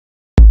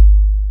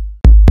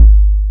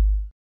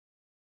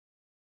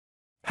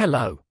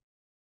Hello.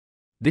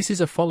 This is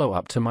a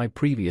follow-up to my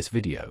previous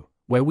video,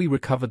 where we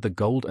recovered the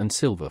gold and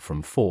silver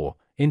from 4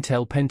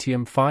 Intel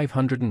Pentium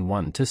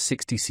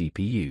 501-90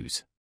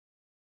 CPUs.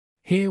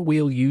 Here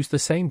we'll use the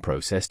same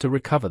process to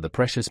recover the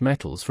precious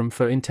metals from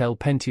 4 Intel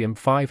Pentium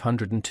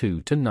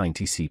 502-90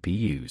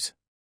 CPUs.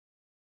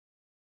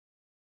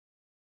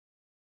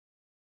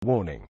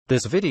 Warning: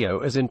 this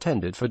video is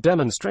intended for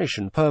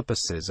demonstration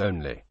purposes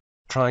only.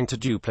 Trying to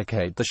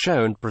duplicate the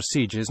shown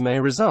procedures may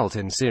result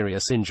in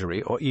serious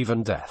injury or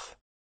even death.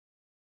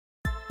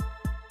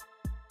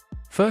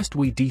 First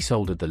we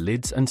desoldered the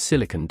lids and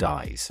silicon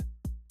dies.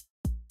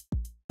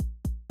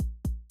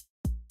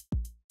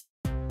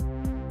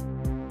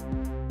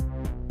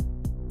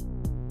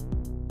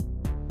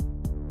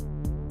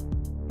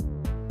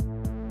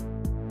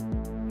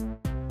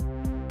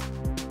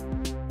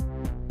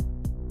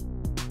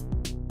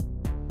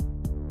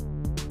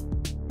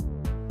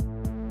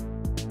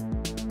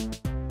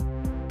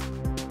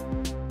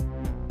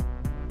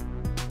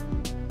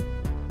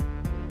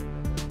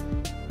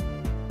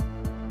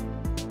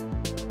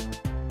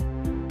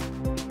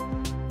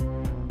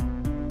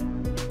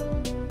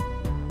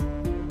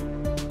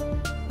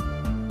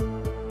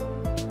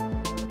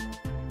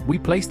 We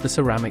placed the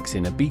ceramics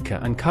in a beaker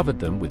and covered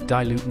them with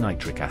dilute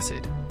nitric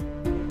acid.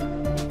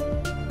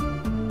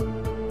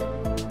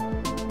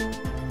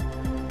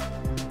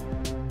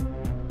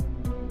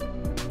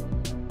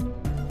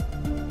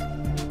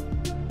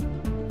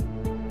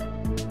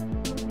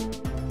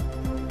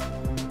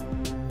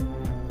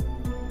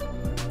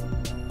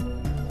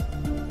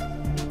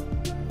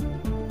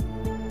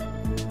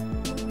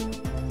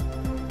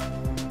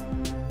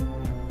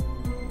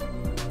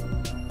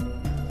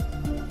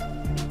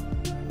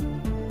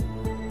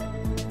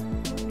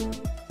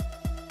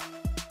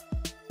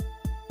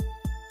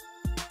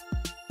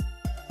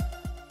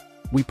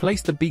 We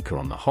placed the beaker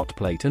on the hot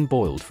plate and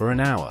boiled for an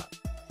hour.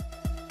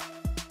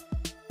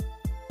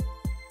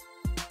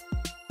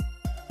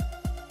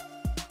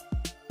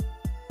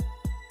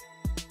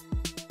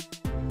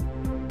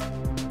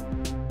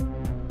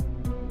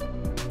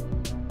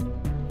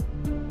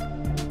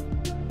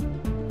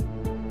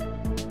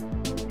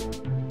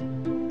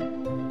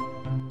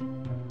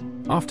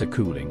 After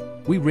cooling,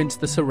 we rinsed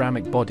the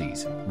ceramic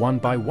bodies, one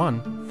by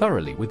one,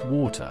 thoroughly with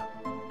water.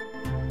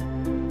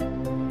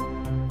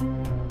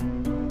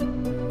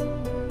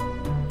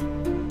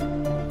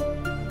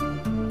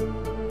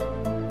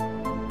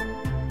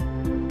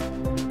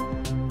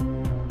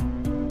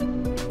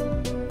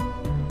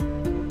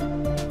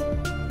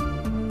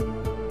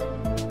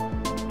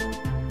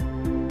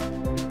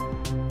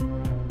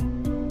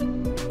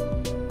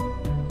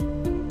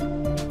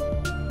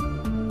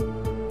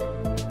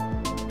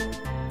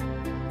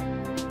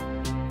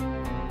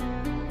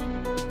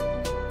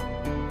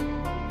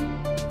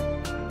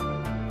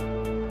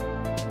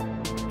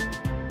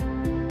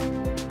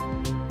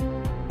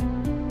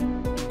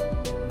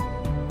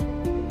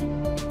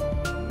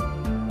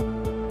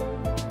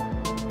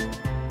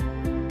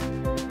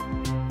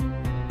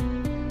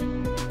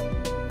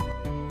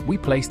 We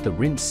placed the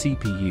rinsed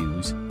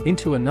CPUs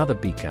into another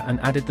beaker and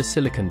added the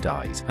silicon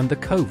dies and the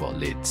cover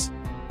lids.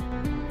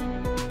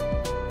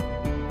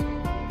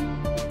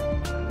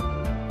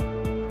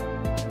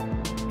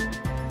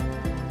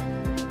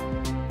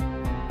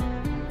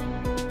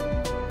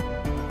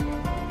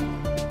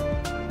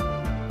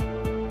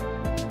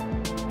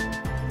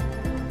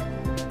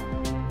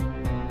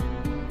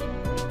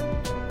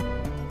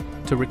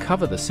 To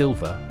recover the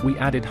silver, we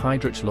added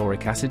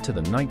hydrochloric acid to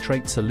the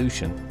nitrate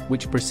solution,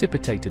 which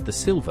precipitated the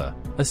silver,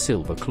 as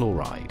silver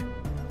chloride.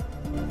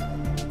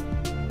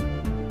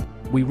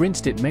 We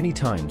rinsed it many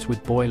times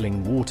with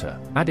boiling water,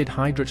 added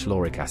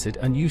hydrochloric acid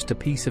and used a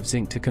piece of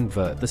zinc to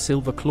convert the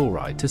silver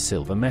chloride to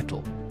silver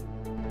metal.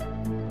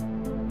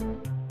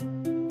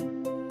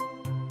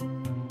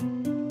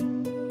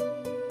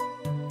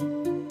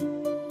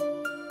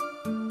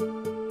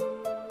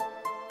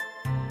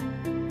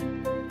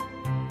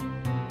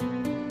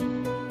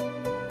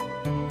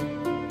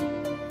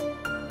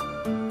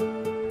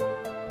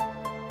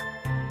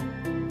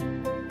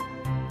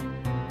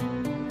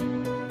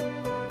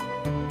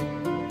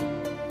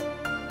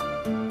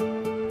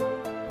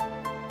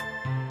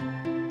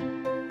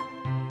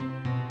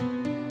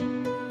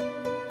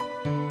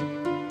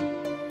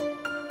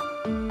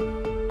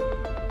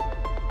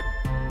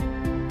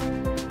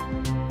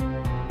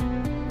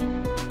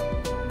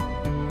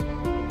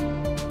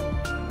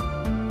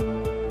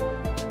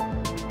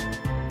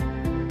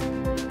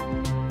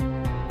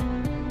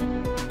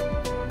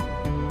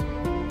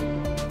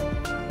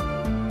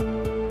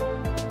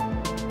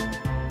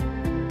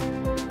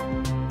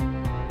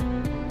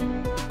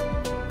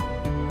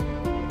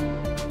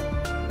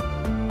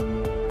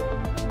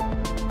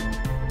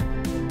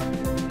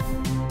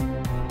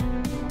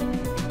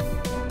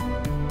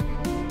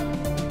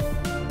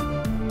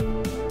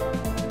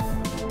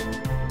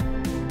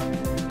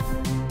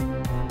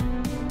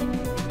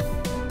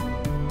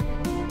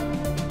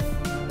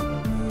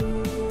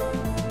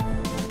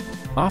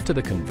 After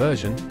the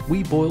conversion,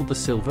 we boiled the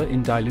silver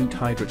in dilute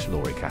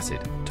hydrochloric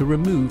acid to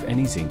remove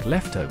any zinc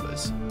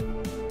leftovers.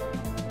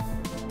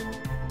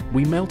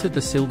 We melted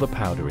the silver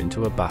powder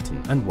into a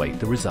button and weighed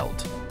the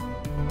result.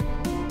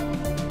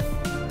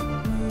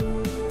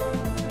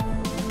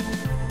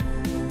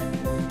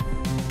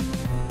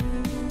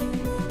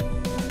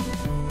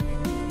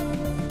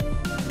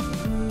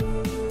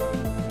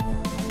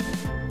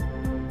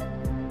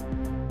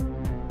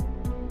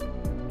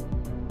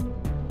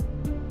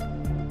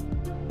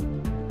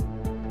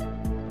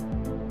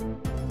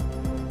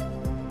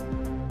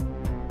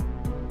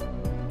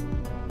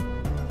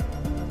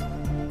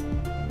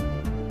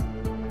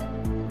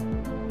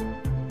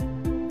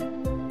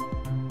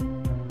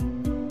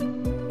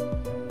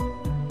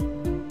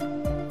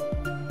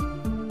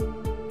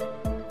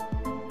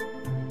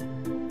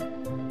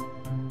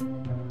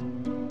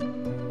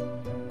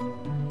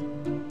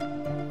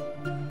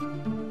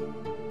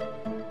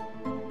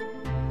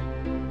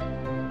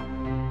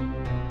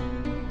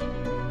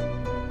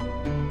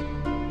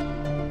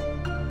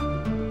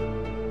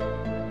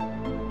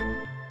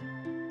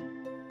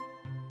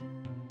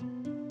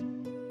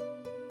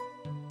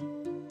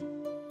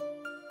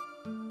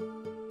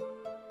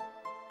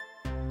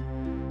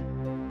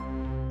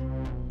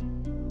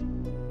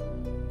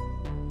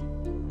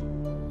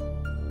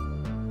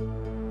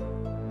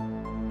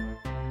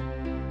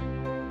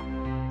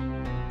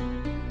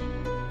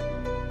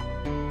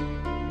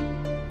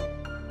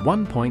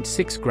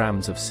 .6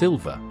 grams of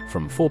silver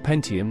from 4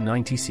 Pentium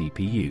 90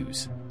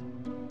 CPUs.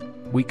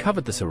 We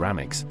covered the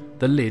ceramics,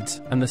 the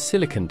lids, and the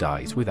silicon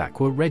dies with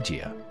aqua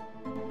regia.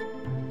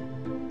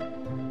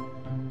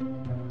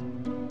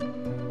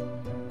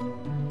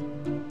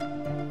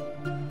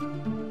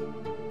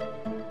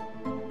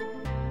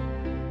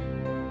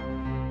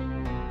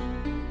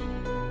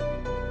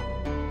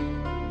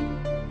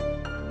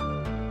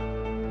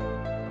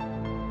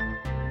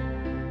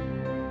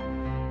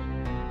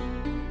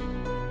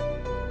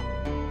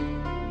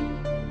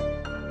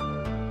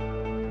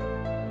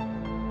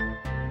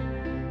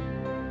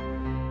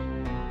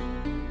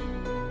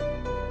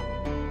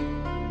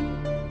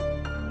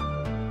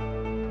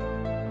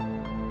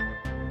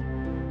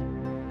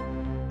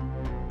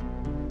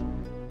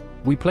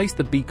 We placed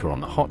the beaker on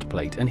the hot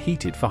plate and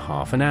heated for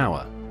half an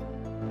hour.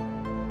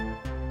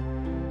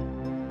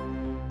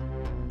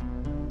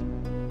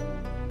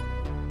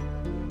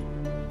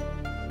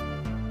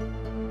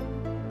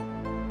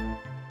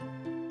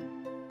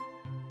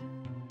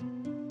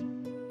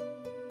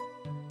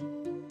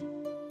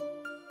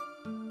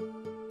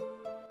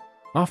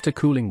 After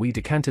cooling, we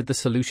decanted the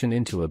solution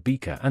into a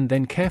beaker and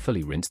then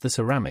carefully rinsed the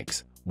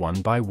ceramics,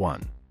 one by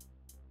one.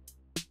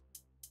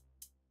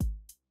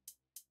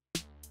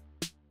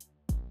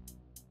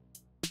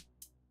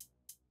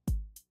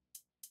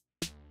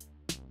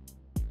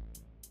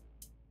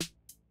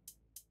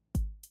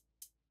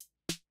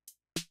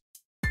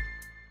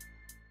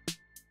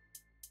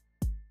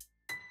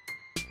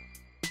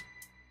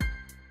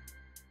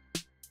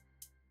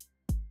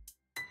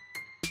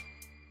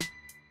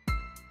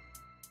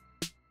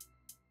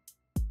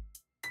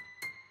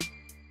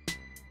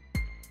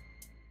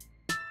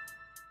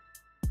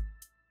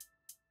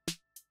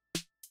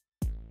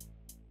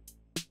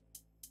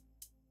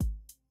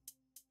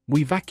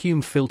 We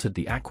vacuum filtered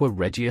the aqua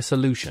regia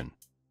solution.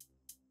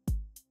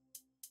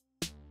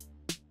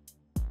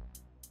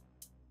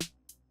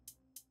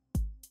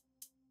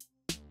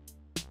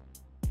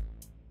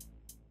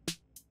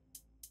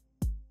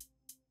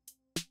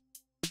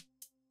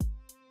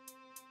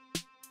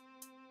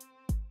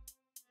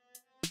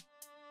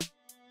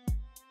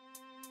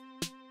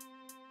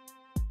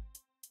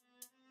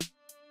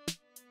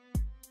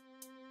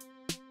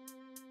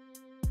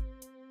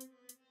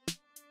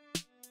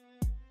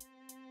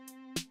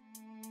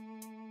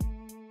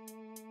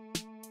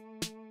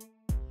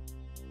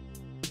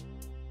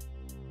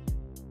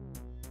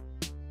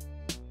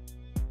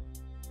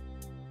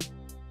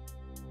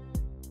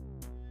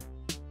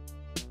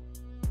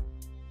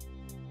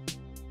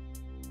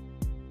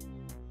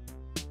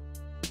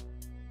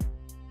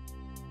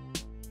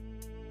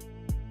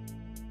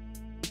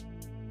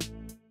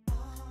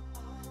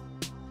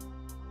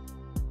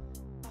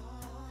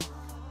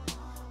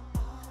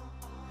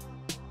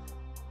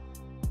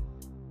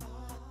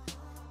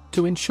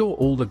 To ensure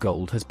all the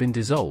gold has been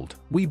dissolved,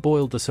 we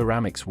boiled the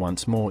ceramics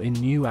once more in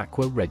new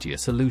aqua regia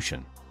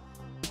solution.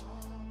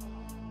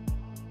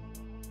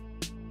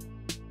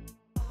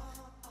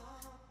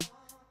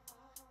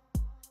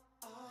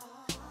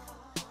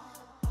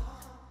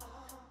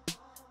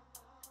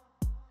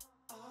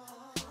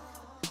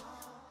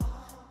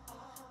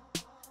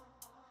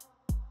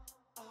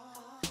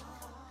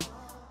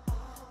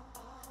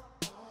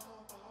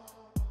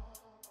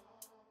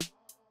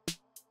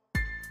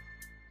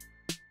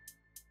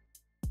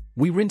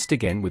 We rinsed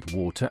again with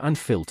water and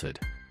filtered.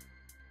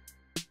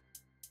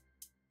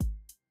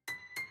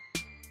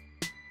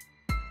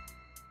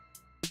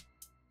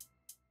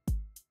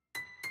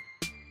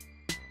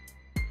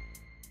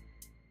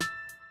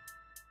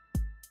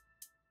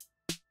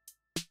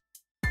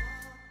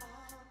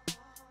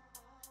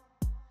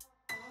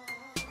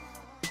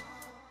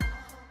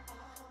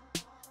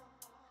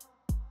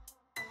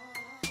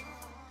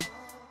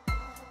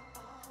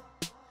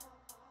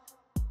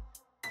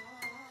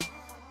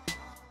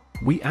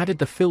 We added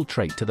the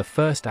filtrate to the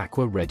first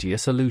aqua regia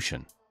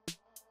solution.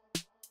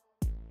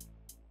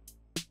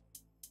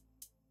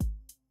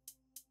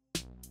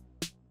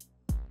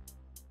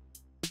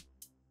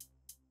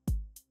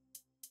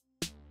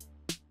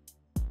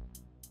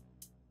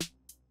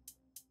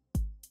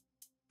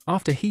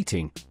 After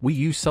heating, we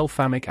use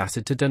sulfamic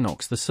acid to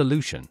denox the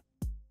solution.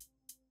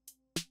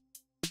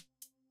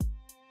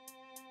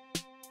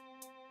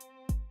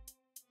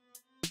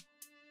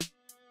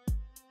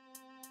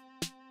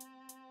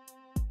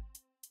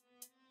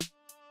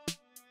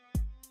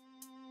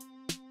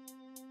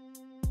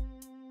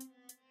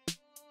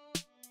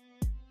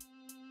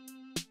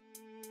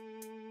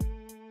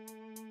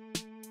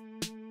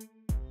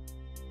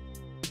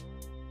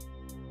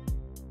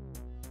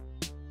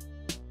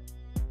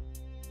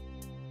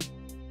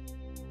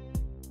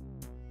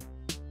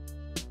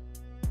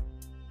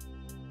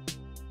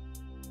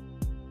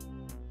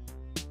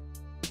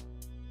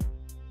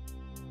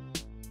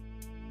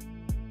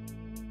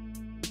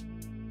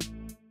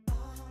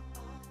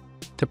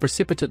 To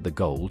precipitate the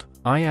gold,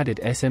 I added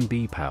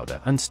SMB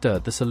powder and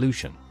stirred the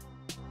solution.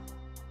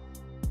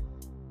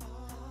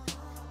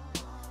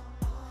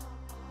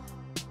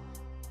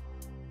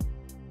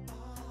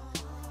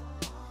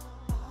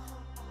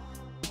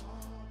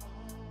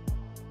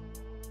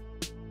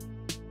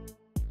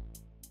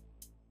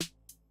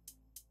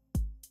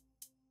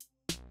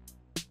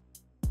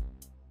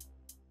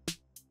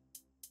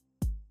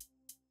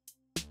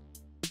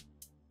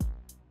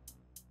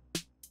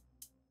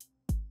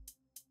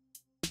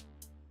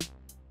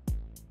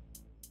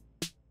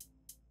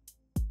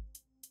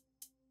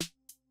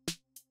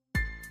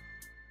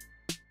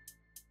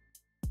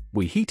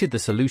 We heated the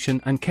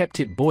solution and kept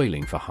it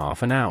boiling for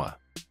half an hour.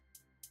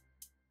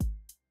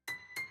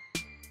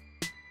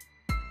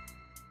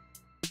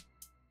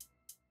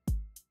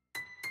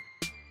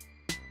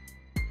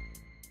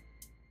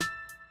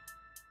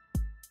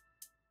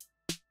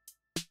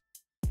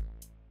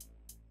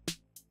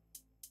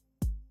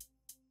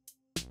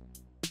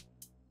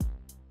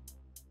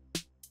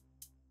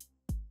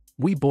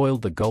 We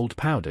boiled the gold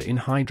powder in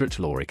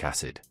hydrochloric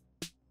acid.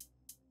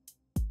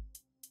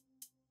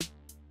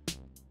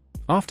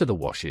 After the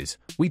washes,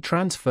 we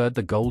transferred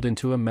the gold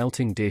into a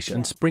melting dish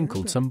and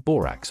sprinkled some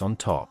borax on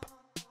top.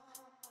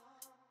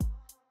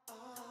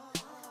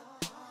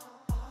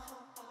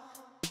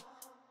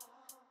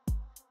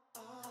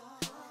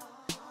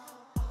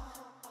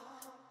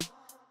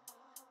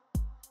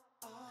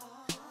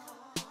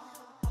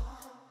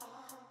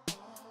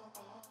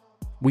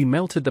 We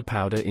melted the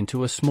powder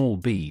into a small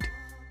bead.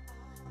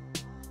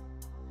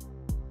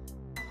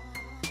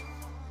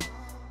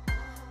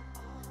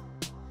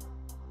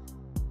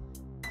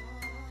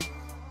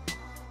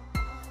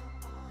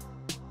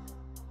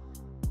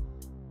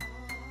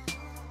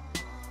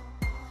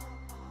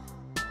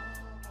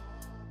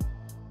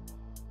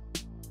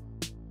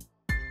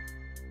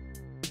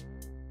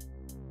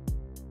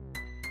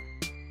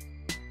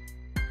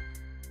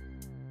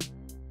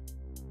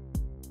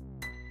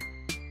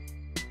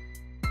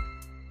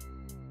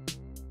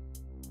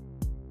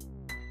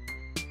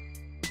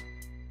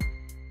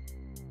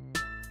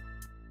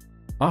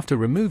 After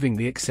removing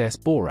the excess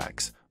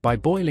borax, by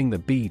boiling the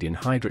bead in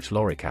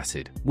hydrochloric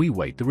acid, we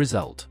weighed the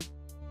result.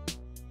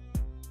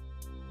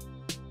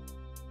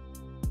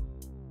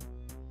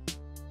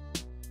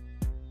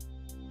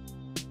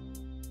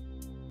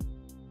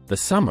 The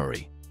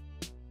summary.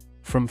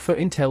 For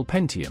Intel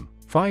Pentium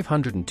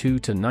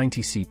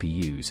 502-90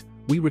 CPUs,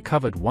 we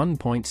recovered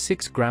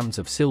 1.6 grams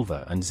of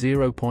silver and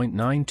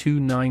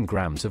 0.929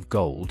 grams of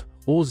gold,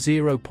 or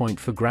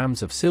 0.4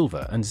 grams of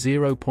silver and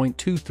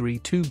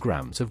 0.232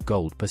 grams of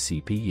gold per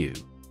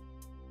CPU.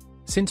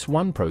 Since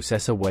one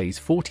processor weighs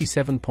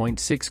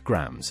 47.6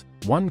 grams,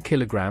 1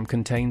 kilogram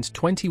contains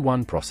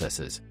 21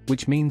 processors,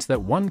 which means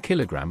that 1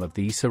 kilogram of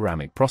these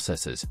ceramic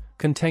processors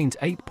contains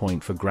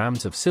 8.4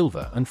 grams of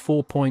silver and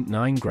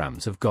 4.9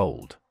 grams of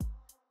gold.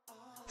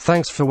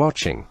 Thanks for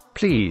watching.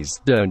 Please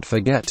don't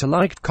forget to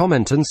like,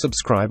 comment and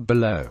subscribe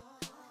below.